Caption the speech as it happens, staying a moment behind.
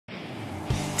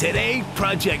Today,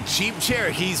 Project Cheep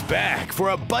Cherokee's back for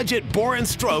a budget bore and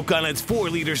stroke on its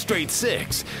 4-liter straight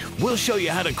 6. We'll show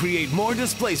you how to create more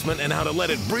displacement and how to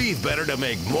let it breathe better to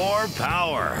make more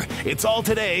power. It's all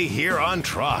today here on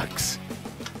Trucks.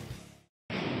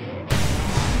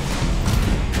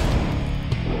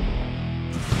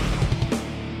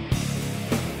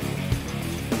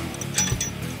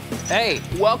 Hey,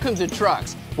 welcome to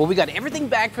Trucks. Well, we got everything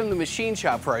back from the machine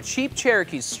shop for our Cheep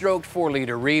Cherokee stroked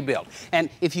 4-liter rebuild. And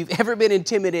if you've ever been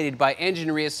intimidated by engine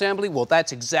reassembly, well,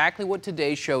 that's exactly what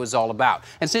today's show is all about.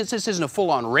 And since this isn't a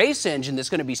full-on race engine that's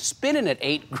going to be spinning at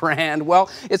 $8 grand, well,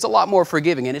 it's a lot more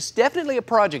forgiving, and it's definitely a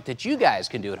project that you guys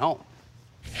can do at home.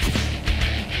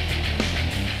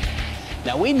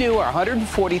 Now, we knew our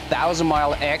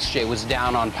 140,000-mile XJ was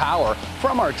down on power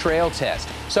from our trail test,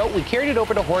 so we carried it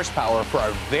over to horsepower for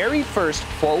our very first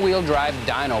 4-wheel drive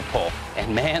dyno pull,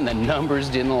 and man, the numbers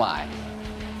didn't lie.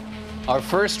 Our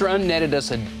first run netted us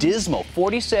a dismal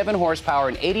 47 horsepower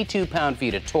and 82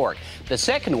 pound-feet of torque. The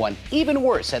second one, even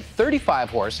worse, at 35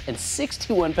 horse and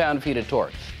 61 pound-feet of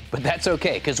torque. But that's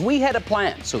okay, because we had a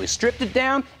plan, so we stripped it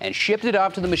down and shipped it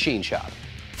off to the machine shop.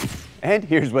 And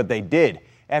here's what they did.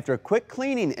 After a quick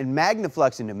cleaning and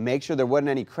magnafluxing to make sure there wasn't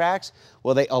any cracks,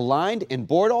 well, they aligned and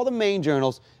bored all the main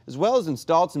journals, as well as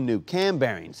installed some new cam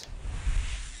bearings.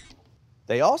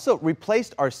 They also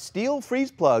replaced our steel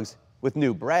freeze plugs with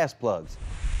new brass plugs.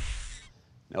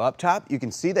 Now up top, you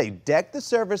can see they decked the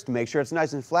surface to make sure it's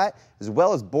nice and flat, as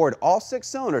well as bored all 6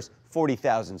 cylinders 40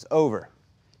 thousandths over.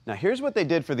 Now here's what they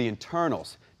did for the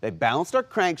internals. They balanced our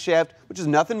crankshaft, which is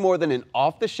nothing more than an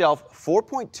off-the-shelf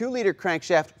 4.2-liter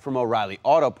crankshaft from O'Reilly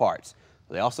Auto Parts.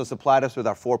 They also supplied us with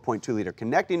our 4.2-liter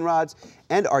connecting rods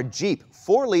and our Jeep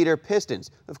 4-liter pistons,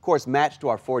 of course matched to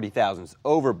our 40 thousandths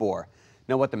over bore.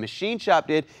 Now what the machine shop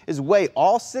did is weigh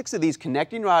all 6 of these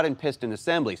connecting rod and piston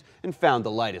assemblies and found the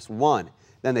lightest one.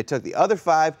 Then they took the other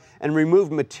 5 and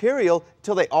removed material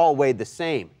till they all weighed the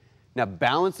same. Now,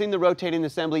 balancing the rotating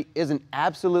assembly isn't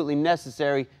absolutely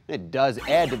necessary, and it does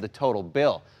add to the total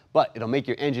bill. But it'll make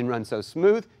your engine run so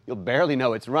smooth, you'll barely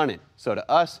know it's running. So to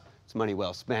us, it's money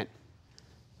well spent.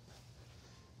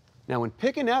 Now, when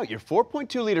picking out your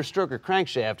 4.2-liter stroker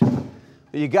crankshaft,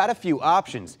 you got a few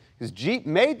options, because Jeep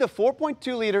made the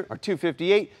 4.2-liter, or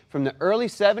 258, from the early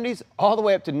 70s all the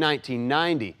way up to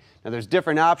 1990. Now, there's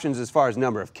different options as far as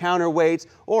number of counterweights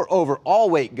or overall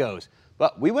weight goes.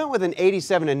 But we went with an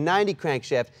 87 and 90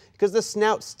 crankshaft because the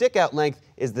snout stick-out length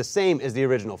is the same as the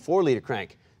original 4-liter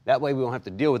crank. That way we won't have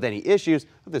to deal with any issues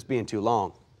of this being too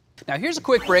long. Now here's a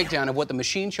quick breakdown of what the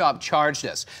machine shop charged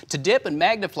us. To dip and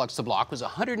magnaflux the block was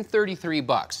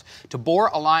 $133. To bore,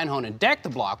 align, hone, and deck the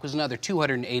block was another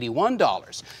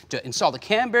 $281. To install the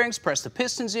cam bearings, press the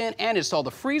pistons in, and install the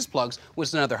freeze plugs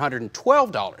was another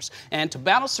 $112. And to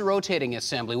balance the rotating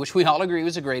assembly, which we all agree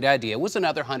was a great idea, was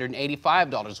another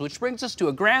 $185, which brings us to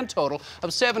a grand total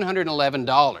of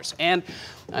 $711. And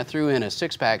I threw in a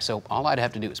 6-pack, so all I'd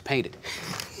have to do is paint it.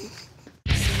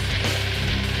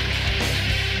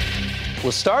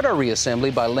 We'll start our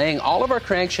reassembly by laying all of our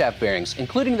crankshaft bearings,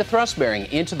 including the thrust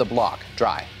bearing, into the block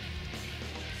dry.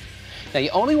 Now,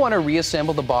 you only want to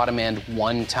reassemble the bottom end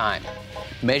one time.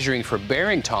 Measuring for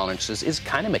bearing tolerances is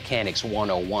kind of mechanics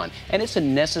 101, and it's a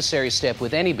necessary step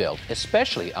with any build,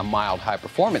 especially a mild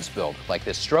high-performance build like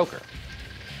this stroker.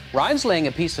 Ryan's laying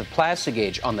a piece of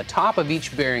Plastigauge on the top of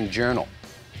each bearing journal.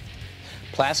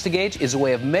 Plastigauge is a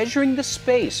way of measuring the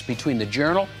space between the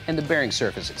journal and the bearing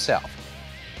surface itself.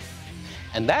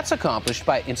 And that's accomplished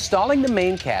by installing the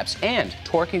main caps and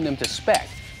torquing them to spec.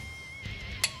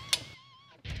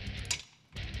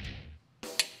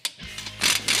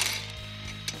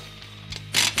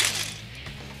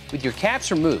 With your caps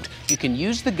removed, you can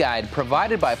use the guide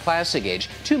provided by Plastigauge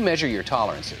to measure your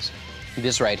tolerances.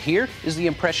 This right here is the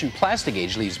impression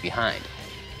Plastigauge leaves behind.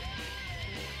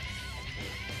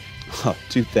 Oh,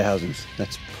 2000s.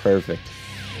 That's perfect.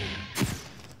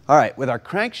 All right, with our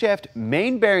crankshaft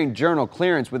main bearing journal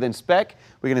clearance within spec,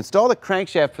 we can install the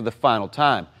crankshaft for the final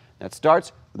time. That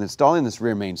starts with installing this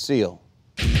rear main seal.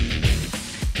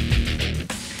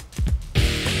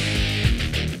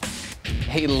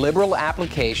 A liberal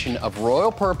application of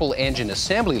royal purple engine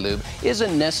assembly lube is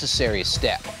a necessary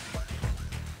step.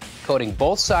 Coating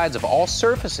both sides of all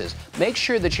surfaces, make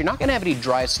sure that you're not going to have any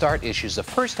dry start issues the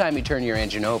first time you turn your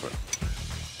engine over.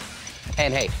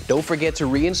 And hey, don't forget to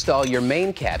reinstall your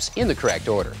main caps in the correct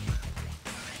order.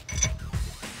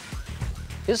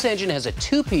 This engine has a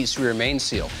 2-piece rear main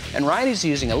seal, and Ryan is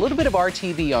using a little bit of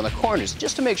RTV on the corners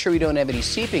just to make sure we don't have any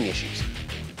seeping issues.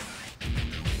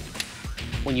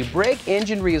 When you break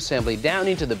engine reassembly down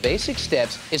into the basic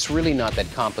steps, it's really not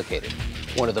that complicated.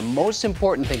 One of the most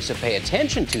important things to pay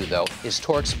attention to, though, is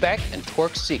torque spec and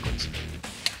torque sequence.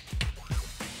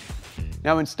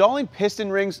 Now, installing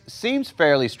piston rings seems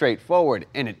fairly straightforward,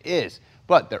 and it is,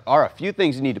 but there are a few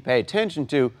things you need to pay attention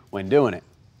to when doing it.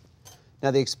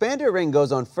 Now, the expander ring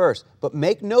goes on first, but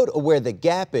make note of where the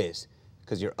gap is,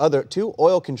 because your other two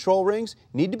oil control rings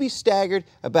need to be staggered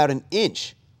about an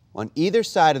inch on either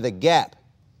side of the gap.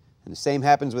 And the same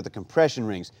happens with the compression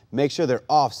rings. Make sure they're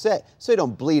offset so you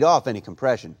don't bleed off any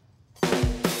compression.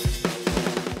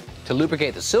 To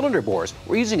lubricate the cylinder bores,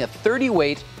 we're using a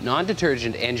 30-weight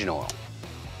non-detergent engine oil.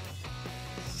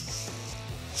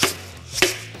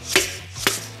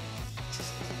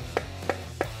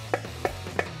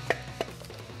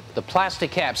 The plastic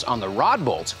caps on the rod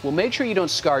bolts will make sure you don't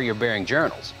scar your bearing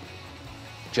journals.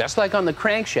 Just like on the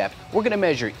crankshaft, we're going to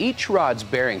measure each rod's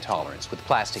bearing tolerance with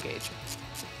plastic gauge.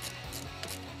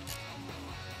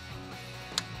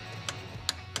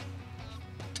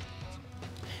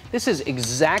 This is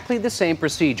exactly the same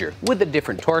procedure, with a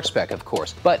different torque spec, of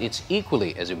course, but it's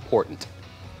equally as important.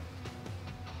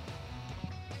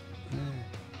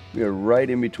 We are right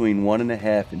in between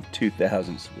 1.5 and 2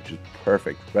 thousandths, which is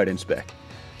perfect, right in spec.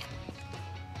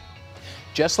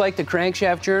 Just like the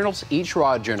crankshaft journals, each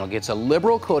rod journal gets a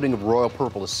liberal coating of royal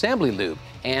purple assembly lube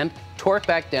and torque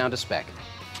back down to spec.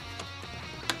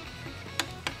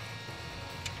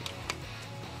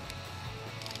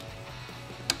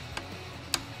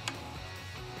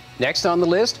 Next on the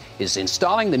list is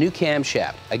installing the new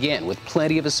camshaft, again with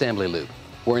plenty of assembly lube.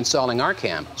 We're installing our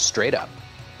cam straight up.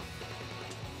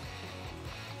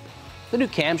 The new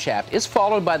camshaft is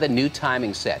followed by the new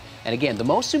timing set. And again, the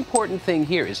most important thing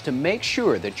here is to make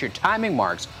sure that your timing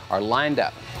marks are lined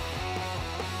up.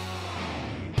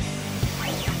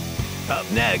 Up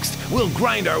next, we'll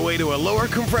grind our way to a lower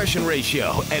compression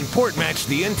ratio and port match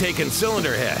the intake and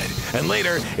cylinder head. And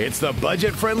later, it's the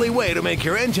budget-friendly way to make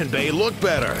your engine bay look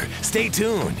better. Stay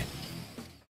tuned.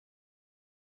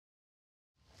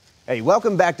 Hey,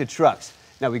 welcome back to Trucks.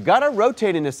 Now, we've got our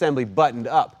rotating assembly buttoned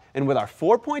up. And with our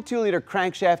 4.2-liter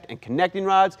crankshaft and connecting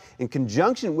rods, in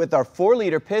conjunction with our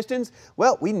 4-liter pistons,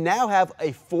 well, we now have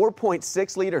a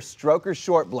 4.6-liter stroker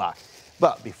short block.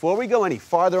 But before we go any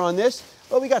farther on this,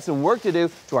 well, we got some work to do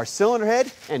to our cylinder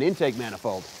head and intake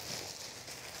manifold.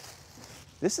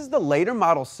 This is the later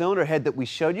model cylinder head that we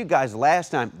showed you guys last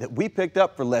time that we picked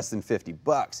up for less than 50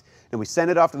 bucks. And we sent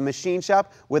it off to the machine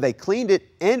shop where they cleaned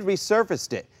it and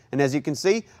resurfaced it. And as you can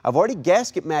see, I've already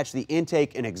gasket matched the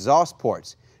intake and exhaust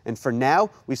ports. And for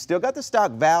now, we've still got the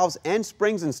stock valves and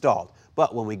springs installed.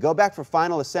 But when we go back for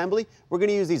final assembly, we're going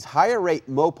to use these higher rate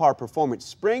Mopar Performance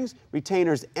springs,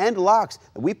 retainers, and locks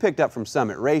that we picked up from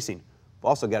Summit Racing. We've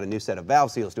also got a new set of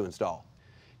valve seals to install.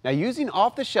 Now, using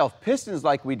off-the-shelf pistons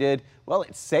like we did, well,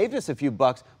 it saved us a few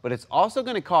bucks, but it's also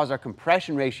going to cause our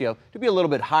compression ratio to be a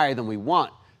little bit higher than we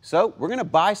want. So we're going to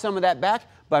buy some of that back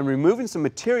by removing some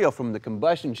material from the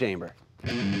combustion chamber.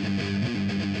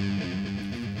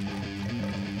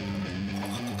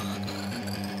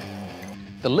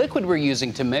 The liquid we're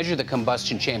using to measure the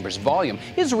combustion chamber's volume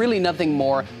is really nothing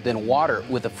more than water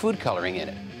with a food coloring in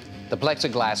it. The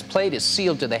plexiglass plate is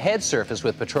sealed to the head surface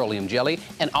with petroleum jelly,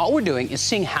 and all we're doing is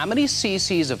seeing how many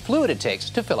cc's of fluid it takes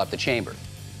to fill up the chamber.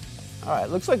 All right,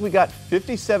 looks like we got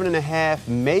 57.5,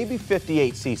 maybe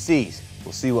 58 cc's.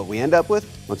 We'll see what we end up with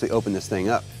once we open this thing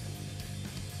up.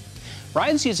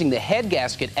 Ryan's using the head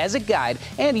gasket as a guide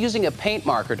and using a paint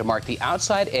marker to mark the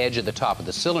outside edge of the top of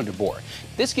the cylinder bore.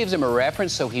 This gives him a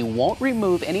reference so he won't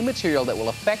remove any material that will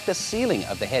affect the sealing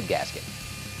of the head gasket.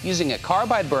 Using a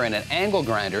carbide burr and an angle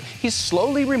grinder, he's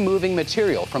slowly removing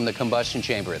material from the combustion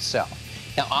chamber itself.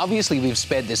 Now, obviously we've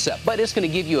sped this up, but it's going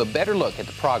to give you a better look at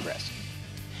the progress.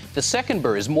 The second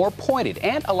burr is more pointed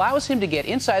and allows him to get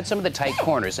inside some of the tight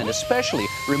corners and especially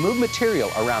remove material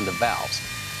around the valves.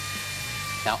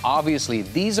 Now, obviously,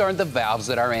 these aren't the valves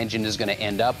that our engine is going to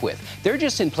end up with. They're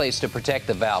just in place to protect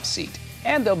the valve seat,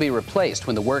 and they'll be replaced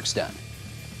when the work's done.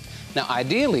 Now,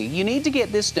 ideally, you need to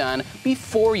get this done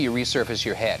before you resurface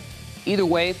your head. Either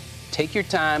way, take your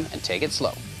time and take it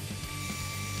slow.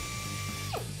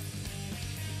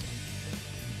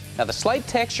 Now, the slight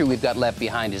texture we've got left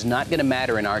behind is not going to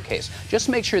matter in our case. Just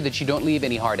make sure that you don't leave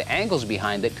any hard angles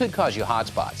behind that could cause you hot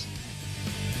spots.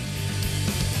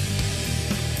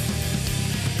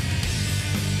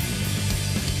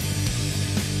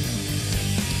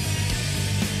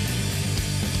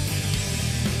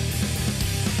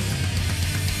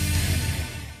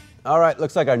 All right,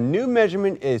 looks like our new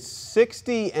measurement is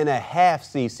 60.5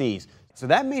 cc's. So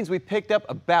that means we picked up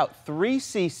about 3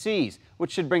 cc's,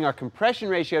 which should bring our compression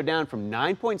ratio down from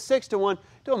 9.6 to 1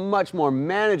 to a much more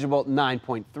manageable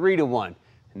 9.3 to 1.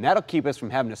 and that'll keep us from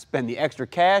having to spend the extra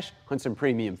cash on some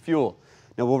premium fuel.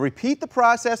 Now we'll repeat the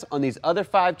process on these other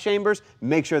 5 chambers,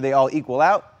 make sure they all equal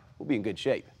out. We'll be in good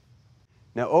shape.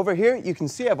 Now over here, you can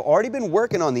see I've already been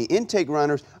working on the intake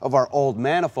runners of our old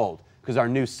manifold, because our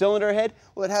new cylinder head,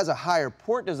 well, it has a higher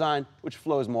port design, which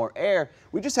flows more air.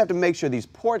 We just have to make sure these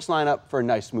ports line up for a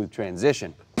nice smooth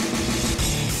transition.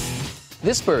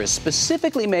 This spur is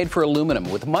specifically made for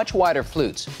aluminum with much wider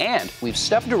flutes, and we've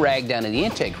stuffed a rag down in the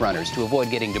intake runners to avoid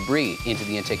getting debris into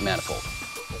the intake manifold.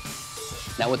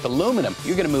 Now with aluminum,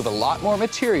 you're going to move a lot more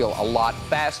material a lot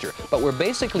faster, but we're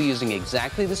basically using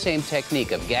exactly the same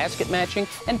technique of gasket matching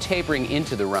and tapering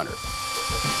into the runner.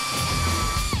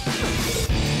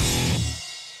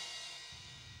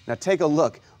 Now take a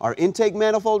look. Our intake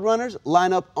manifold runners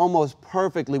line up almost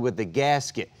perfectly with the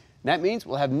gasket. That means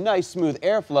we'll have nice smooth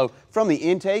airflow from the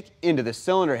intake into the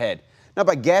cylinder head. Now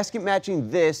by gasket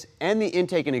matching this and the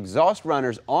intake and exhaust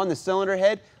runners on the cylinder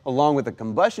head, along with the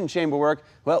combustion chamber work,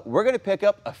 well, we're going to pick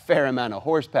up a fair amount of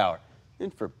horsepower,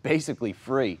 and for basically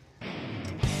free.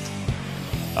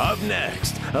 Up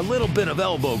next, a little bit of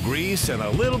elbow grease and a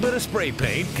little bit of spray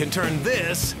paint can turn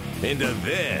this into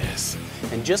this.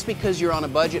 And just because you're on a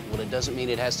budget, well, it doesn't mean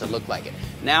it has to look like it.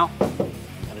 Now,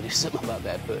 gotta do something about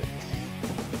that hood.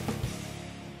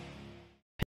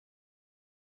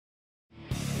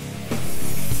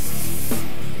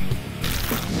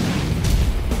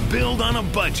 Build on a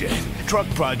budget. Truck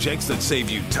projects that save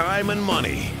you time and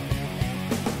money.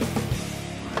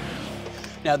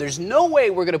 Now, there's no way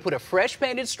we're going to put a fresh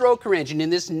painted stroker engine in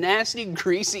this nasty,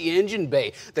 greasy engine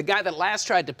bay. The guy that last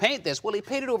tried to paint this, well, he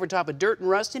painted over top of dirt and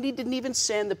rust, and he didn't even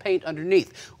sand the paint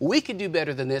underneath. We can do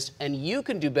better than this, and you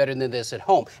can do better than this at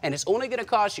home. And it's only going to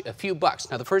cost you a few bucks.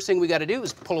 Now, the first thing we got to do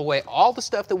is pull away all the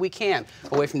stuff that we can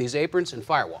away from these aprons and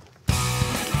firewall.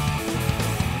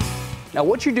 Now,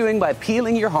 what you're doing by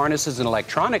peeling your harnesses and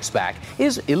electronics back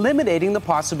is eliminating the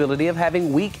possibility of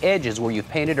having weak edges where you've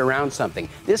painted around something.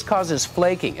 This causes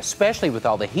flaking, especially with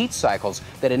all the heat cycles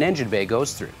that an engine bay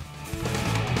goes through.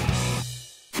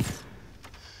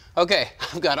 Okay,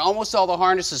 I've got almost all the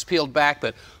harnesses peeled back,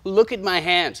 but look at my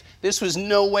hands. This was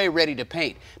no way ready to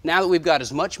paint. Now that we've got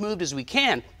as much moved as we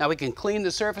can, now we can clean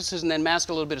the surfaces and then mask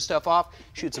a little bit of stuff off,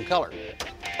 shoot some color.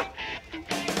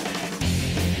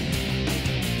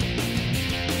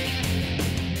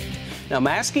 Now,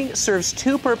 masking serves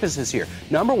 2 purposes here.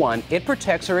 Number 1, it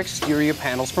protects our exterior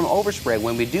panels from overspray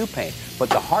when we do paint. But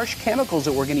the harsh chemicals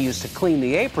that we're going to use to clean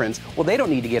the aprons, well, they don't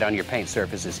need to get on your paint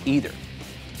surfaces either.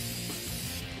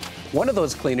 One of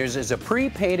those cleaners is a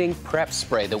pre-painting prep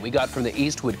spray that we got from the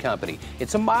Eastwood company.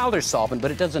 It's a milder solvent,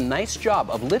 but it does a nice job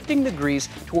of lifting the grease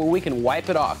to where we can wipe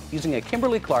it off using a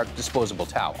Kimberly-Clark disposable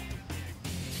towel.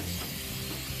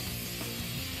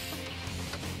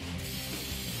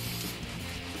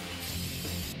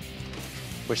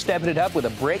 We're stepping it up with a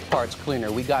brake parts cleaner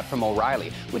we got from O'Reilly,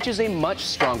 which is a much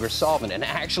stronger solvent and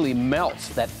actually melts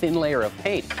that thin layer of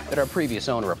paint that our previous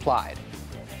owner applied.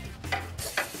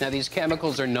 Now, these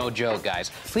chemicals are no joke,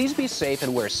 guys. Please be safe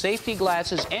and wear safety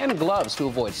glasses and gloves to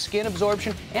avoid skin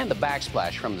absorption and the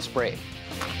backsplash from the spray.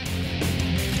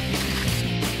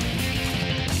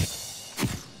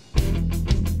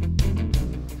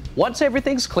 Once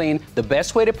everything's clean, the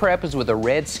best way to prep is with a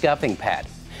red scuffing pad.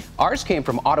 Ours came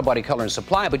from Auto Body Color and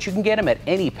Supply, but you can get them at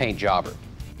any paint jobber.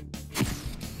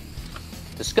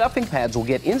 The scuffing pads will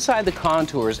get inside the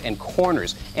contours and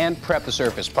corners and prep the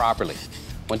surface properly.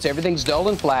 Once everything's dull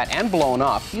and flat and blown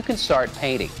off, you can start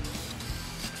painting.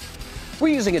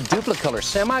 We're using a Dupli-Color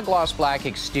semi-gloss black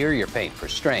exterior paint for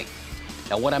strength.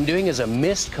 Now, what I'm doing is a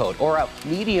mist coat or a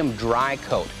medium dry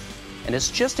coat, and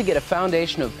it's just to get a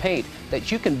foundation of paint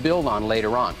that you can build on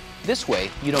later on. This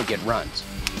way, you don't get runs.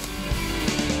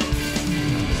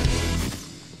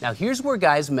 Now, here's where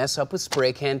guys mess up with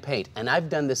spray can paint, and I've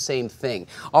done the same thing.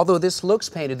 Although this looks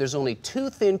painted, there's only 2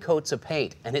 thin coats of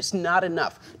paint, and it's not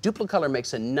enough. Dupli-Color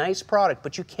makes a nice product,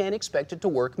 but you can't expect it to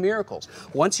work miracles.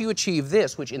 Once you achieve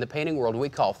this, which in the painting world we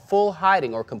call full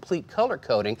hiding or complete color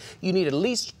coating, you need at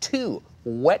least 2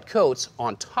 wet coats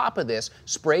on top of this,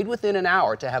 sprayed within an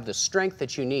hour to have the strength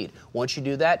that you need. Once you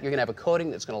do that, you're going to have a coating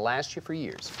that's going to last you for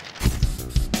years.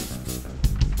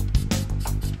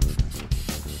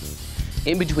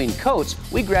 In between coats,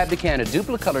 we grabbed a can of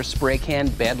Dupli-Color spray can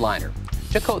bed liner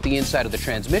to coat the inside of the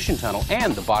transmission tunnel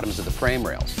and the bottoms of the frame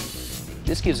rails.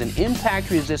 This gives an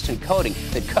impact-resistant coating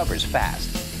that covers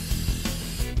fast.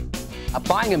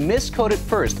 Applying a mist coat at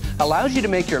first allows you to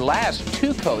make your last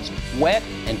 2 coats wet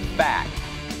and fat.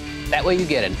 That way you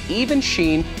get an even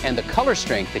sheen and the color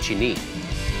strength that you need.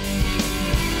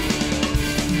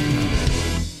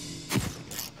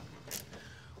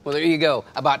 Well, there you go.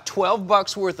 About 12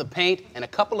 bucks worth of paint and a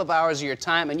couple of hours of your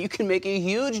time, and you can make a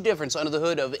huge difference under the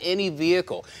hood of any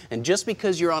vehicle. And just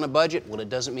because you're on a budget, well, it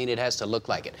doesn't mean it has to look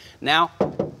like it. Now,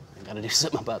 I gotta do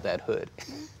something about that hood.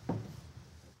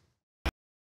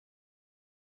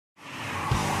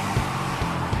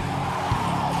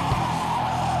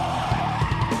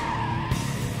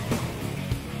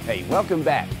 Hey, welcome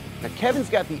back. Now,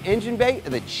 Kevin's got the engine bay of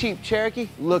the Cheep Cherokee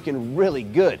looking really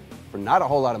good for not a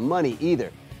whole lot of money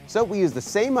either. So we used the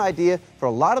same idea for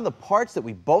a lot of the parts that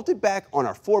we bolted back on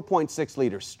our 4.6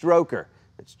 liter stroker.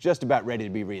 It's just about ready to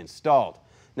be reinstalled.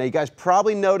 Now, you guys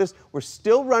probably noticed we're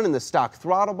still running the stock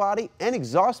throttle body and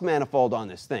exhaust manifold on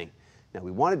this thing. Now,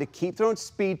 we wanted to keep throwing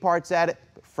speed parts at it,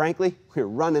 but frankly, we're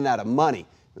running out of money.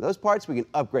 Now, those parts we can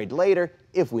upgrade later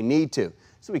if we need to.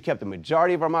 So we kept the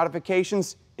majority of our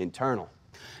modifications internal.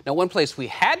 Now, one place we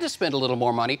had to spend a little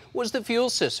more money was the fuel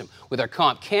system. With our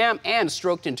comp cam and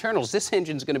stroked internals, this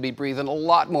engine's going to be breathing a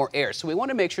lot more air, so we want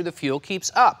to make sure the fuel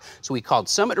keeps up. So we called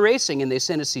Summit Racing, and they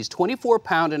sent us these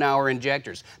 24-pound-an-hour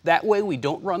injectors. That way, we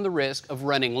don't run the risk of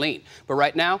running lean. But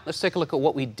right now, let's take a look at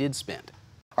what we did spend.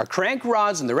 Our crank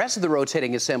rods and the rest of the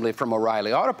rotating assembly from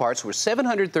O'Reilly Auto Parts were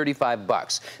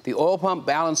 $735. The oil pump,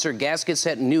 balancer, gasket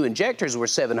set, and new injectors were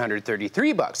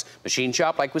 $733. Machine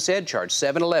shop, like we said, charged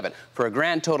 $711 for a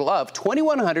grand total of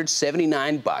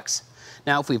 $2,179.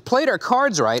 Now, if we've played our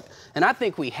cards right, and I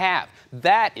think we have,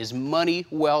 that is money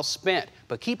well spent.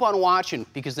 But keep on watching,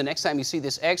 because the next time you see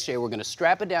this XJ, we're going to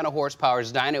strap it down to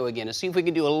Horsepower's dyno again and see if we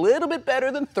can do a little bit better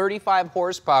than 35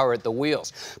 horsepower at the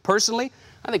wheels. Personally,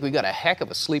 I think we've got a heck of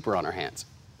a sleeper on our hands.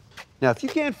 Now, if you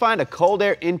can't find a cold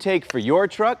air intake for your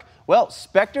truck, well,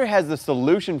 Spectre has the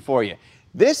solution for you.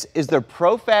 This is their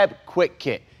ProFab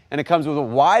Quik-Kit, and it comes with a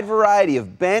wide variety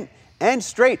of bent and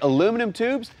straight aluminum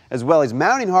tubes, as well as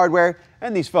mounting hardware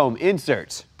and these foam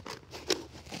inserts.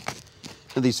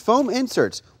 Now, these foam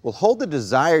inserts will hold the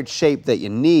desired shape that you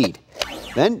need.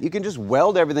 Then you can just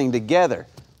weld everything together.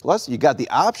 Plus, you got the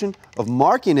option of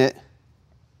marking it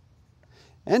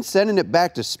and sending it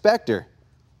back to Spectre,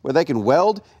 where they can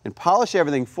weld and polish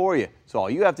everything for you. So all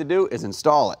you have to do is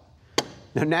install it.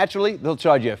 Now, naturally, they'll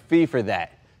charge you a fee for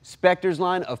that. Spectre's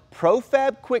line of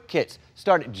ProFab Quik-Kits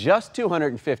start at just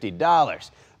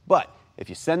 $250. But if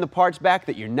you send the parts back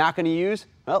that you're not going to use,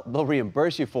 well, they'll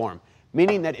reimburse you for them.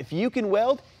 Meaning that if you can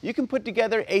weld, you can put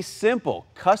together a simple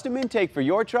custom intake for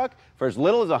your truck for as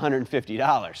little as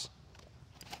 $150.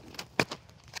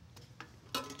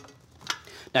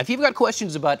 Now, if you've got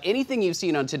questions about anything you've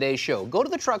seen on today's show, go to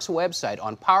the Trucks website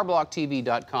on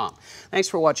PowerBlockTV.com. Thanks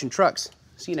for watching Trucks.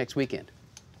 See you next weekend,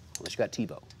 unless you got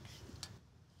TiVo.